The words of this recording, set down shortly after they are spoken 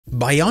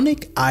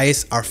Bionic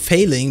eyes are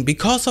failing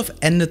because of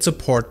ended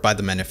support by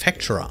the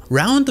manufacturer.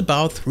 Round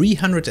about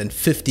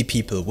 350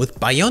 people with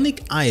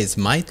bionic eyes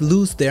might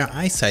lose their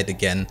eyesight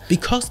again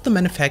because the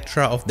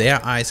manufacturer of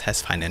their eyes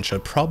has financial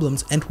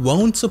problems and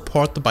won't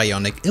support the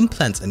bionic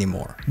implants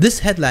anymore. This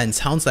headline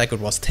sounds like it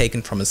was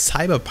taken from a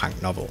cyberpunk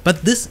novel,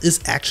 but this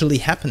is actually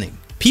happening.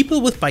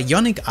 People with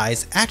bionic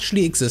eyes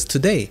actually exist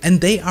today,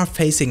 and they are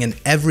facing an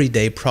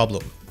everyday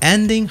problem: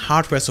 ending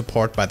hardware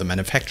support by the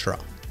manufacturer.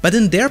 But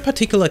in their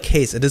particular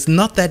case, it is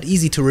not that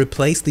easy to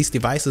replace these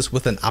devices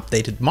with an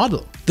updated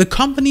model. The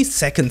company's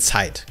second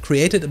sight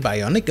created a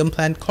bionic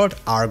implant called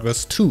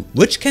Argus 2,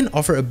 which can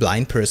offer a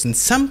blind person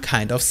some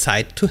kind of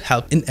sight to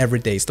help in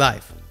everyday's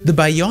life. The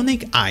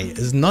bionic eye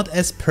is not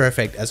as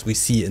perfect as we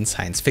see in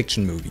science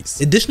fiction movies.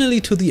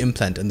 Additionally to the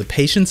implant in the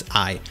patient's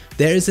eye,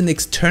 there is an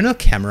external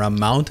camera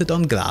mounted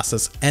on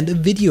glasses and a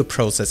video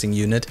processing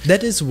unit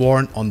that is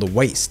worn on the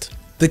waist.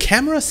 The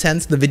camera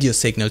sends the video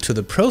signal to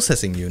the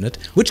processing unit,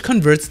 which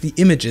converts the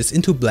images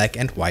into black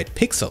and white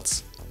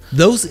pixels.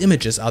 Those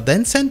images are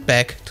then sent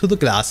back to the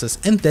glasses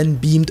and then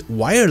beamed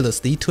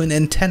wirelessly to an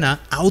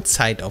antenna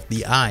outside of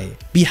the eye.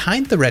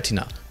 Behind the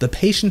retina, the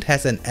patient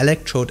has an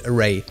electrode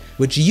array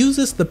which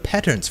uses the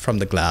patterns from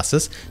the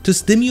glasses to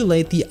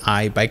stimulate the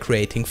eye by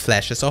creating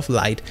flashes of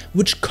light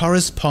which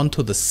correspond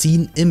to the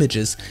seen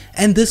images,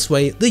 and this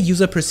way the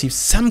user perceives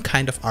some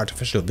kind of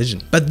artificial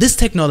vision. But this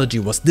technology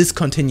was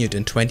discontinued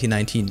in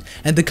 2019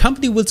 and the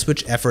company will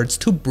switch efforts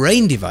to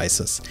brain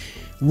devices,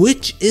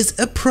 which is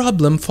a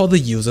problem for the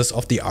users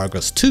of the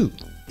Argus 2.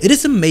 It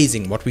is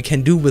amazing what we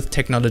can do with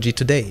technology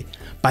today.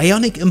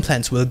 Bionic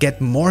implants will get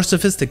more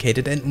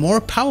sophisticated and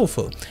more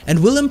powerful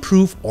and will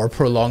improve or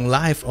prolong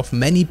life of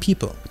many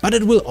people. But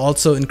it will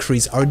also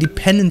increase our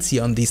dependency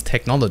on these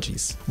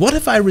technologies. What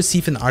if I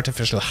receive an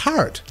artificial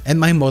heart and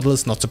my model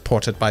is not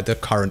supported by the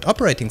current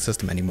operating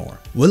system anymore?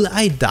 Will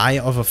I die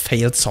of a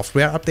failed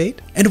software update?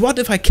 And what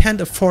if I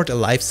can't afford a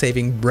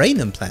life-saving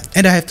brain implant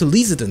and I have to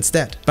lease it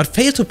instead, but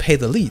fail to pay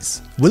the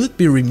lease? Will it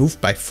be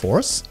removed by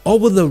force? Or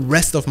will the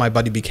rest of my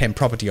body become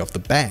property of the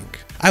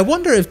bank? I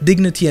wonder if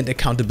dignity and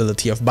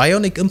accountability of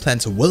bionic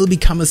implants will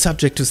become a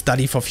subject to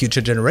study for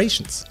future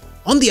generations.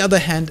 On the other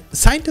hand,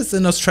 scientists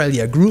in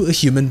Australia grew a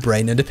human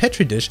brain in a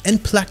petri dish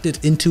and plugged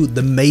it into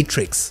the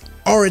Matrix,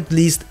 or at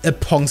least a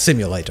Pong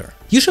simulator.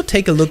 You should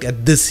take a look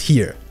at this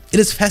here. It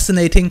is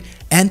fascinating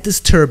and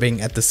disturbing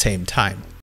at the same time.